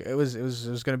stuff like it was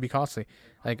going to be costly.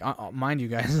 Like mind you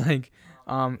guys like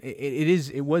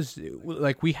it was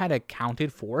like we had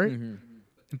accounted for it.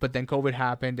 But then COVID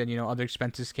happened and other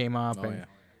expenses came up and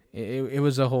it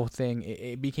was a whole thing.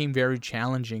 It became very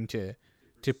challenging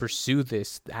to pursue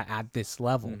this at this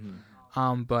level.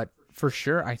 But for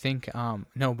sure, I think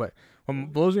no. But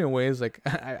what blows me away is like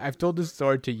I've told this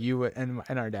story to you and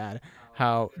our dad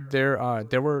how there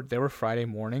were Friday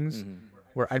mornings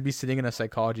where I'd be sitting in a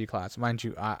psychology class. Mind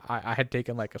you, I had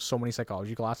taken like so many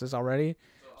psychology classes already,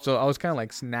 so I was kind of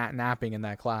like napping in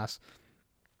that class.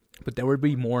 But there would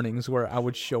be mornings where I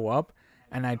would show up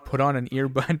and I'd put on an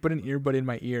earbud, I'd put an earbud in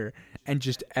my ear and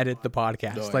just edit the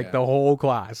podcast, the whole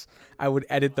class. I would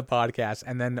edit the podcast,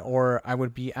 and then, or I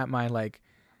would be at my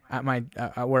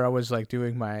where I was like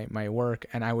doing my work,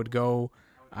 and I would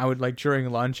like during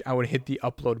lunch, I would hit the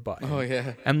upload button. Oh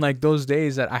yeah. And like those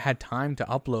days that I had time to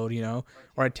upload,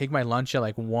 or I'd take my lunch at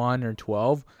like 1 or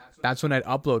 12, that's when I'd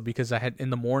upload because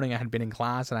in the morning I had been in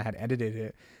class and I had edited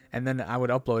it. And then I would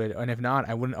upload it, and if not,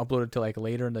 I wouldn't upload it till like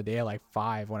later in the day, like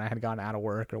 5 when I had gotten out of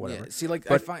work or whatever. Yeah. See,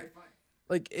 like I find,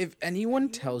 like if anyone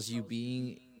tells you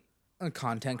being a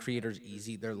content creator is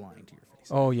easy, they're lying to your face.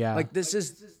 Oh yeah. Like this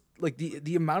is like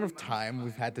the amount of time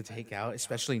we've had to take out,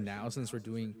 especially now since we're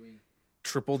doing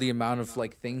triple the amount of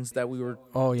like things that we were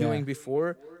doing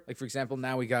before. Like for example,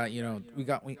 now we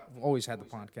always had the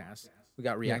podcast. We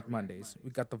got React Mondays. We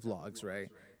got the vlogs, right?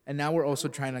 And now we're also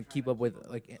trying to keep up with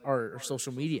like our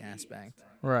social media aspect.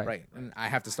 Right. And I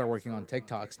have to start working on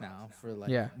TikToks now for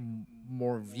like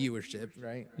more viewership,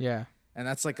 right? Yeah. And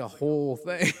that's like a whole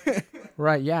thing.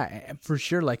 Right, yeah. For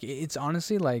sure. Like it's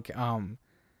honestly like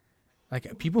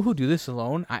people who do this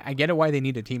alone, I get it why they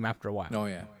need a team after a while. Oh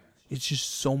yeah. It's just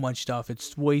so much stuff.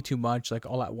 It's way too much like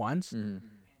all at once.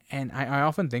 And I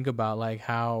often think about like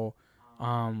how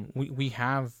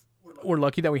we're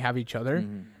lucky that we have each other.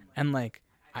 And like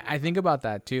I think about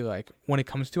that too, like when it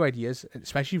comes to ideas,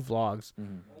 especially vlogs.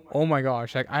 Oh my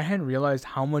gosh, like I hadn't realized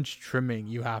how much trimming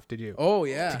you have to do. Oh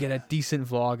yeah. To get a decent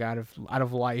vlog out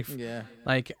of life. Yeah.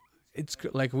 Like it's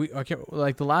like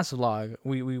like the last vlog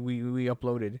we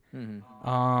uploaded.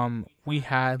 We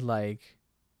had like,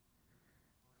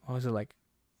 what was it, like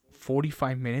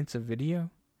 45 minutes of video?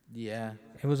 Yeah.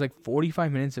 It was like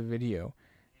 45 minutes of video,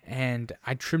 and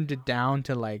I trimmed it down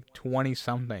to like 20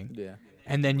 something. Yeah.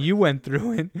 And then you went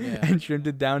through it and trimmed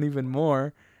it down even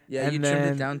more. Yeah, and you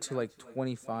trimmed it down to like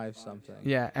 25 something.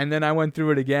 Yeah, and then I went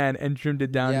through it again and trimmed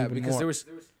it down even more. Yeah, because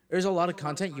there's a lot of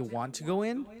content you want to go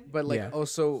in, but like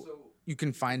also you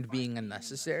can find being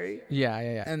unnecessary. Yeah.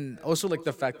 And also like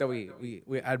the fact that we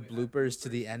add bloopers to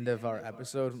the end of our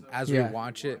episode as we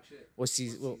watch it.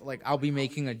 I'll be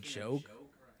making a joke.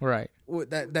 Right.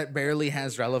 That barely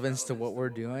has relevance to what we're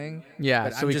doing.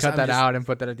 Yeah, so we cut that out and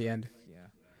put that at the end.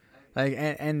 Like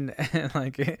and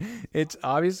like it's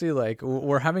obviously like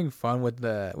we're having fun with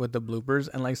the bloopers,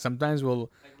 and like sometimes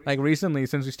we'll like recently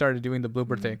since we started doing the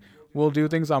blooper thing, we'll do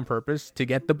things on purpose to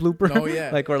get the blooper. Oh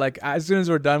yeah. Like we're like, as soon as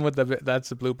we're done with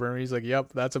that's a blooper, and he's like,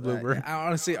 yep, that's a blooper.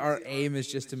 Honestly, our aim is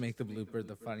just to make the blooper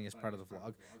the funniest part of the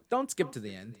vlog. Don't skip to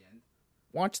the end.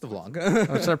 Watch the vlog.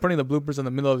 I'll start putting the bloopers in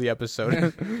the middle of the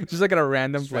episode, just like at a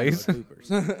random place. Cue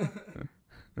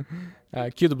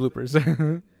the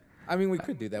bloopers. I mean, we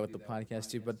could do that with the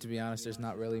podcast too, but to be honest, there's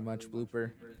not really much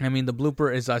blooper. I mean, the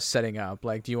blooper is us setting up.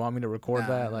 Like, do you want me to record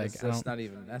that? Like, that's not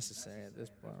even necessary at this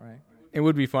point, right? It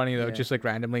would be funny though, just like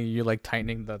randomly you're like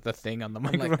tightening the thing on the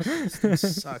microphone. Like,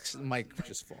 this sucks. The mic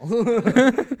just falls.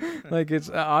 Like it's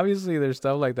obviously there's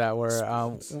stuff like that where I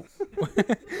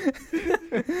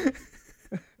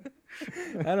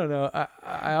don't know.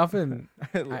 I often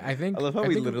I think I love how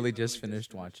we literally just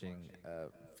finished watching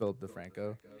Philip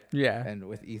DeFranco. Yeah. And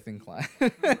with Ethan Klein.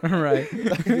 Right.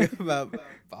 Talking about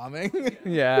bombing.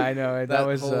 Yeah, I know. That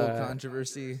was whole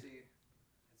controversy.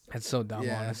 That's so dumb,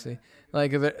 honestly.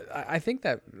 Like, I think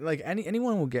that like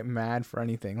anyone will get mad for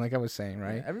anything. Like I was saying,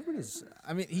 right? Yeah, everybody's.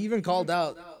 I mean, he even called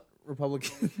out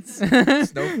Republicans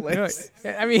snowflakes.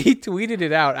 I mean, he tweeted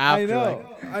it out after. I know.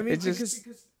 Like, I mean, just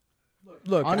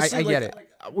look. Honestly, I get it.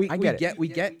 We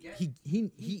get. He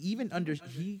even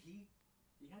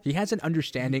He has an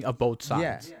understanding of both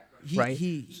sides. Yeah. Right.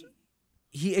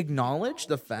 He acknowledged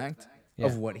the fact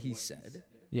of what he said.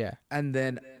 Yeah. And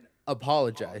then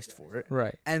apologized for it.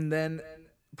 Right. And then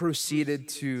proceeded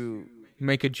to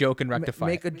make a joke and rectify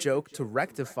make it. a joke to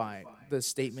rectify the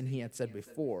statement he had said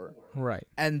before, Right.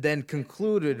 and then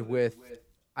concluded with,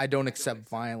 "I don't accept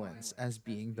violence as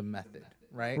being the method."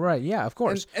 Right. Right. Yeah. Of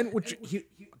course. And which he,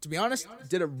 to be honest,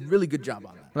 did a really good job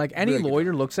on that. Like any Really good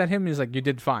lawyer job. looks at him, he's like, "You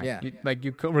did fine. Yeah.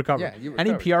 You recovered." Yeah, you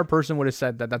Any recovered. PR person would have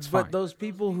said that. That's But fine. those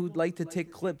people who like to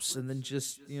take clips and then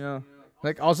just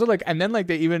Like also like, and then like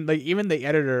they even the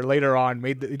editor later on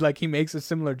made he makes a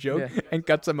similar joke Yeah. and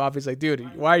cuts him off. He's like,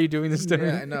 "Dude, why are you doing this to me?"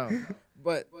 yeah, I know.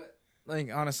 But like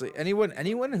honestly,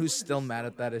 anyone who's still mad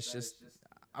at that is just,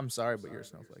 I'm sorry, but you're a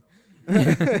snowflake.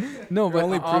 No, We're but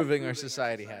only proving our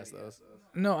society has those.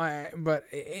 No, but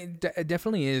it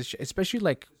definitely is, especially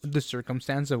like the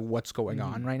circumstance of what's going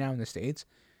Mm-hmm. on right now in the States.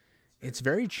 It's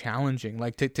very challenging,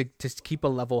 like to keep a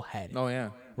level head, Oh yeah.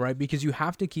 right? Because you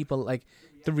have to keep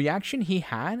the reaction he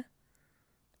had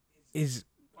is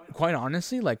quite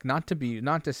honestly like not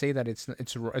to say that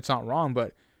it's not wrong,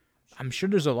 but I'm sure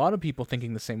there's a lot of people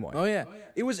thinking the same way. Oh yeah.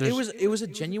 It was a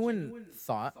genuine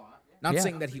thought. Not Yeah.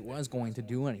 saying that he was going to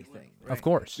do anything. Right? Of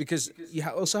course. Because you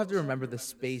also have to remember the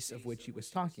space of which he was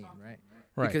talking in, right?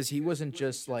 Right. Because he wasn't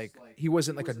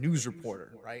like a news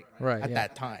reporter, right? Right, At yeah.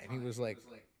 that time, he was like,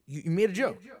 you made a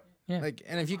joke. Yeah. Like,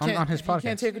 and if you On- can't, on his if you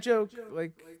can't podcast. take a joke,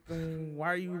 like, then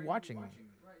why are you watching me?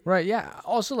 Right, yeah.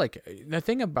 Also, like the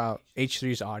thing about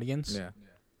H3's audience,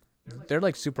 they're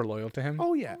like super loyal to him.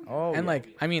 Oh yeah. Oh. And yeah.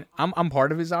 like, I mean, I'm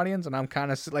part of his audience, and I'm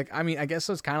kind of like, I mean, I guess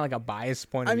it's kind of like a biased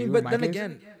point of I mean, view. but in my then case.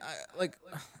 again,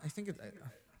 I think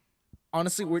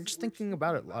honestly, we're just thinking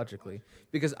about it logically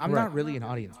because I'm Right. not really an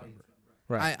audience member.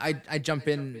 right? I jump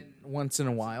in once in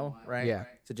a while, right? Yeah.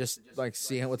 To just like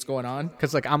see what's going on.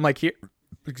 Because like I'm like here,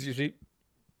 excuse me,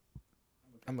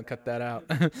 I'm gonna cut that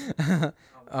out.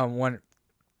 When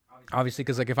obviously,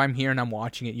 because like if I'm here and I'm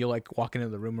watching it, you'll like walk into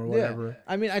the room or whatever. Yeah.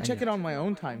 I mean, I check it on my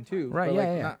own time too. Right, but, yeah,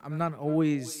 like, yeah. I'm not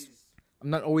always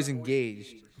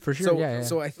engaged. For sure, So, yeah.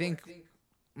 So I think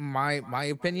my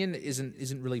opinion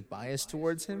isn't really biased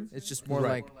towards him. It's just more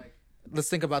Right. like, let's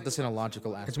think about this in a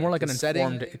logical aspect. It's more like The an setting-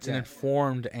 informed. It's an yeah.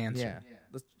 informed answer. Yeah.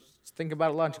 Let's think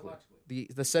about it logically.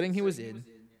 The setting he was in,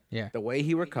 Yeah. the way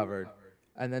he recovered,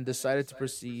 and then decided to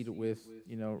proceed with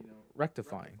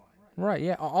rectifying. Right.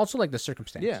 Yeah. Also like the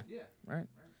circumstance. Yeah. Right.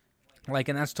 Like,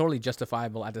 and that's totally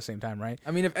justifiable at the same time, right?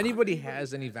 I mean, if anybody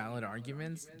has any valid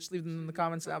arguments, just leave them in the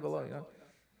comments down below.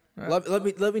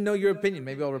 Let me know your opinion.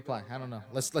 Maybe I'll reply. I don't know.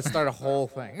 Let's start a whole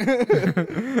thing.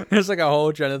 There's like a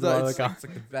whole trend of it's, the it's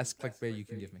like the best clickbait you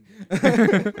can give me.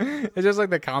 It's just like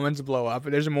the comments blow up.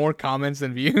 There's more comments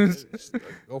than views. Just,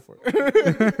 go for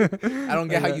it. I don't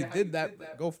get how you did that,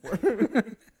 but go for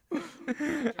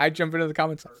it. I jump into the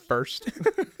comments first.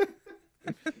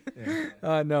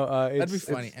 No, That'd be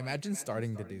funny. Imagine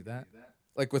starting to do that,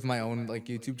 like with my own like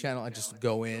YouTube channel. I just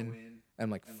go in and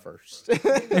like first, and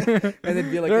then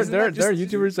be like, There, "Isn't there, that there are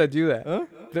just- YouTubers that do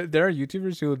that. There are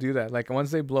YouTubers who will do that. Like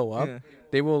once they blow up, Yeah.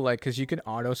 they will like because you can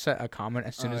auto set a comment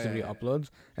as soon Oh, as the yeah, video yeah. uploads,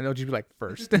 and they'll just be like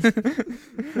first.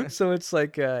 So it's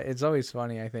like it's always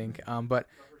funny, I think. But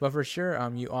for sure,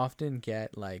 you often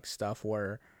get like stuff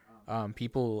where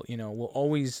people will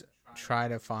always try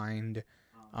to find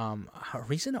a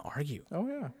reason to argue. Oh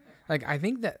yeah. Like I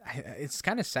think that it's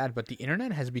kind of sad, but the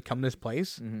internet has become this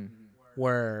place Mm-hmm.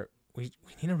 where we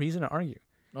need a reason to argue.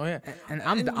 Oh yeah. And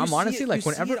you I'm see honestly it- like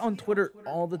you see whenever it on Twitter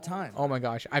all the time. oh my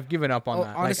gosh, I've given up on Oh,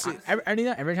 that. honestly- like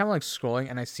every time I'm like scrolling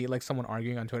and I see like someone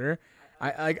arguing on Twitter,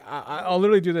 I'll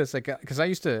literally do this like because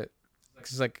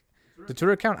like the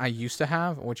Twitter account I used to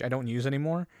have, which I don't use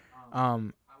anymore.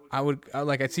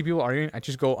 I'd see people arguing, I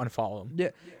just go unfollow them. Yeah.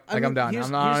 Like, I'm done.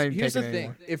 I'm not even here's the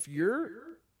taking it thing.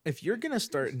 If you're gonna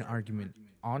start an argument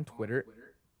on Twitter,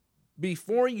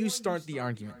 before you start the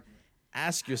argument,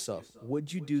 ask yourself,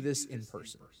 would you do this in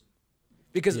person?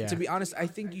 Because Yeah. to be honest, I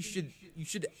think you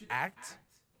should act,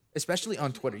 especially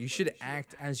on Twitter, you should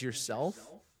act as yourself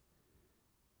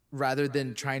rather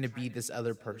than trying to be this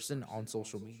other person on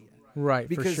social media. Right,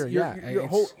 Because for sure. you're,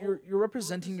 Yeah, you're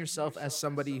representing yourself as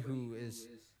somebody who is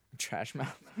trash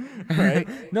mouth, right?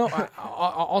 No, I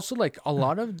also like a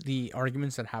lot of the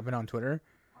arguments that happen on Twitter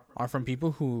are from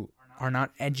people who are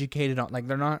not educated on, like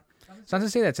they're not. It's not to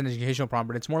say that's an educational problem,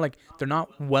 but it's more like they're not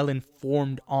well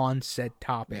informed on said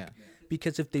topic. Yeah.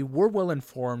 Because if they were well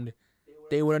informed,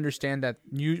 they would understand that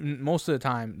most of the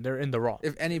time they're in the wrong.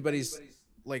 If anybody's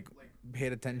like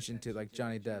paid attention to like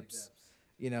Johnny Depp's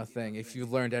thing, if you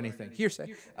learned anything,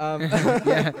 hearsay.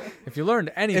 Yeah, if you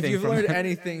learned anything, If you've from learned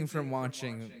anything from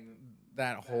watching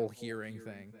that whole hearing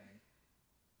thing,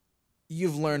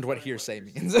 you've learned what hearsay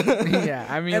means. yeah,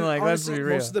 I mean, And like honestly, let's be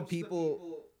real. most of the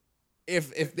people,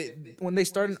 if they when they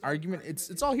start an argument,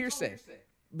 it's all hearsay.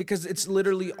 because it's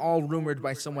literally all rumored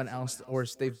by someone else, or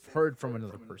they've heard from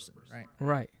another person, right?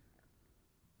 Right.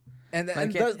 And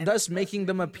thus making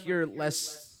them appear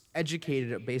less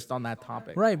educated based on that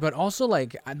topic. Right, but also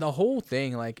like the whole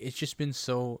thing, like it's just been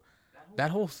so.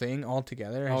 That whole thing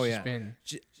altogether has just been.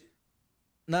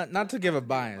 Not to give a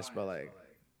bias, but like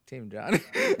Team Johnny.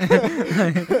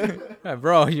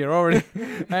 Bro, you're already.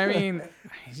 I mean,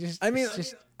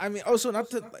 also not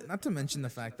to mention the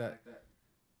fact that.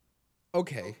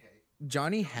 Okay,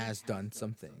 Johnny has done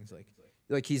some things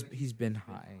like he's been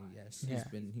high, yes, Yeah.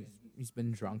 he's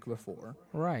been drunk before,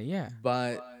 right, yeah,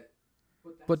 but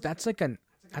that's like an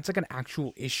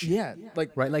actual issue, yeah,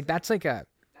 like right, like that's like a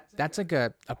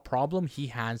problem he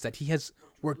has that he has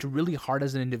worked really hard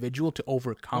as an individual to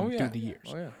overcome through the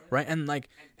years, right, and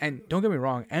don't get me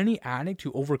wrong, any addict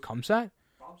who overcomes that,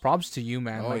 props to you,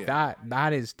 man,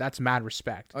 that's mad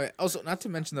respect. Okay, also not to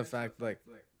mention the fact like.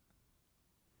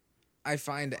 I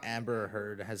find Amber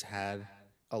Heard has had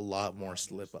a lot more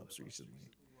slip-ups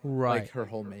recently. Right. Like her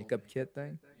whole makeup kit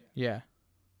thing. Yeah.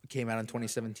 Came out in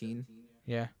 2017.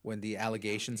 Yeah. When the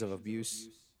allegations of abuse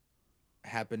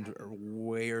happened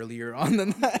way earlier on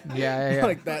than that. Yeah.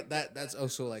 Like that's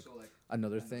also like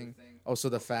another thing. Also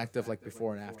the fact of like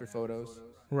before and after photos.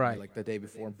 Right. Like the day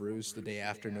before bruise, the day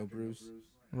after no bruise.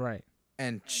 Right.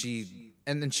 And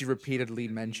then she repeatedly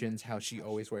mentions how she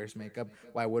always wears makeup.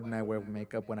 Why wouldn't I wear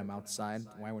makeup when I'm outside?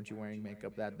 Why weren't you wearing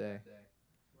makeup that day?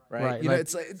 Right. You know,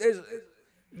 it's like there's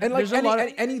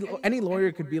any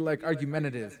lawyer could be like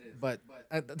argumentative, but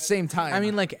at the same time, I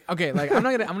mean, like, okay, like I'm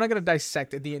not gonna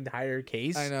dissect the entire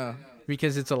case. I know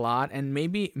because it's a lot, and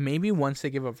maybe once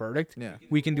they give a verdict,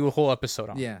 we can do a whole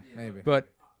episode on. Yeah, maybe. But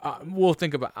we'll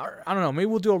think about. I don't know. Maybe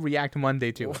we'll do a React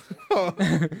Monday too.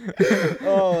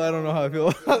 I don't know how I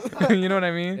feel. You know what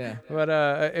I mean? Yeah.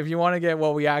 But if you want to get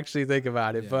what we actually think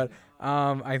about it, but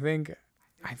I think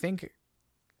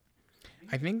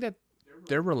that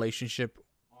their relationship,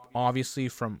 obviously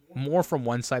from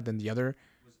one side than the other,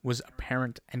 was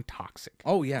apparent and toxic.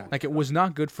 Oh yeah. Like it was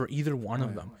not good for either one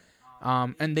of them.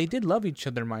 And they did love each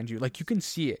other, mind you. Like you can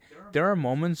see it. There are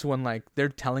moments when like they're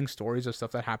telling stories of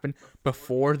stuff that happened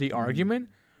before the argument,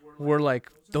 where like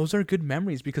those are good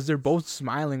memories because they're both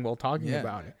smiling while talking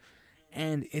about it.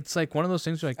 And it's like one of those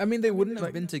things where, like, I mean, they wouldn't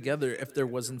have been together if there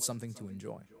wasn't something to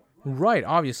enjoy. Right,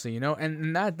 obviously, you know,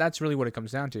 and that's really what it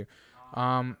comes down to.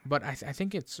 But I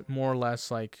think it's more or less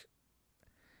like,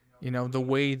 you know, the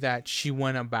way that she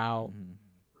went about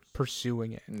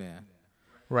pursuing it. Yeah.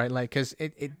 Right, like, because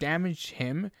it damaged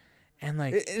him, and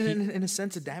like in a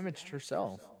sense, it damaged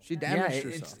herself. She damaged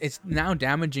herself. It's now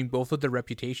damaging both of their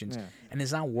reputations, and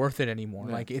it's not worth it anymore.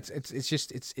 Yeah. Like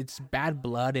it's bad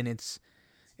blood, and it's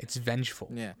vengeful.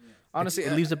 Yeah, honestly,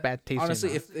 it leaves a bad taste.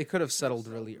 Honestly, if they could have settled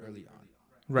really early on,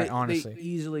 right? Honestly, they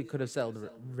easily could have settled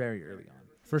very early on.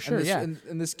 For sure, and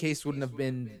this case wouldn't have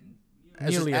been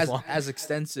as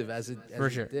extensive as it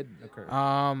did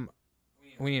occur.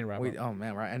 We need to wrap up. Oh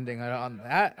man, we're ending on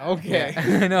that. Okay,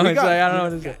 I know. It's like I don't know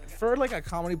what to say. For like a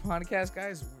comedy podcast,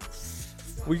 guys,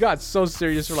 we got so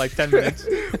serious for like 10 minutes.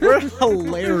 We're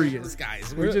hilarious,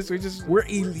 guys. We're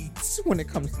elites when it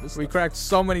comes to this. We cracked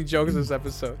so many jokes this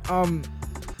episode.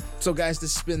 So guys,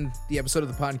 this has been the episode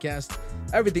of the podcast.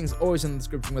 Everything's always in the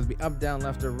description, whether it be up, down,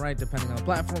 left, or right, depending on the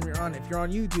platform you're on. If you're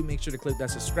on YouTube, make sure to click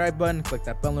that subscribe button, click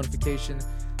that bell notification.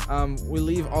 We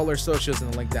leave all our socials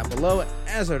in the link down below,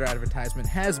 as our advertisement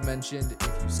has mentioned,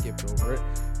 if you skipped over it.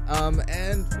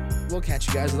 And we'll catch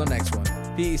you guys on the next one.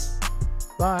 Peace.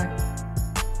 Bye.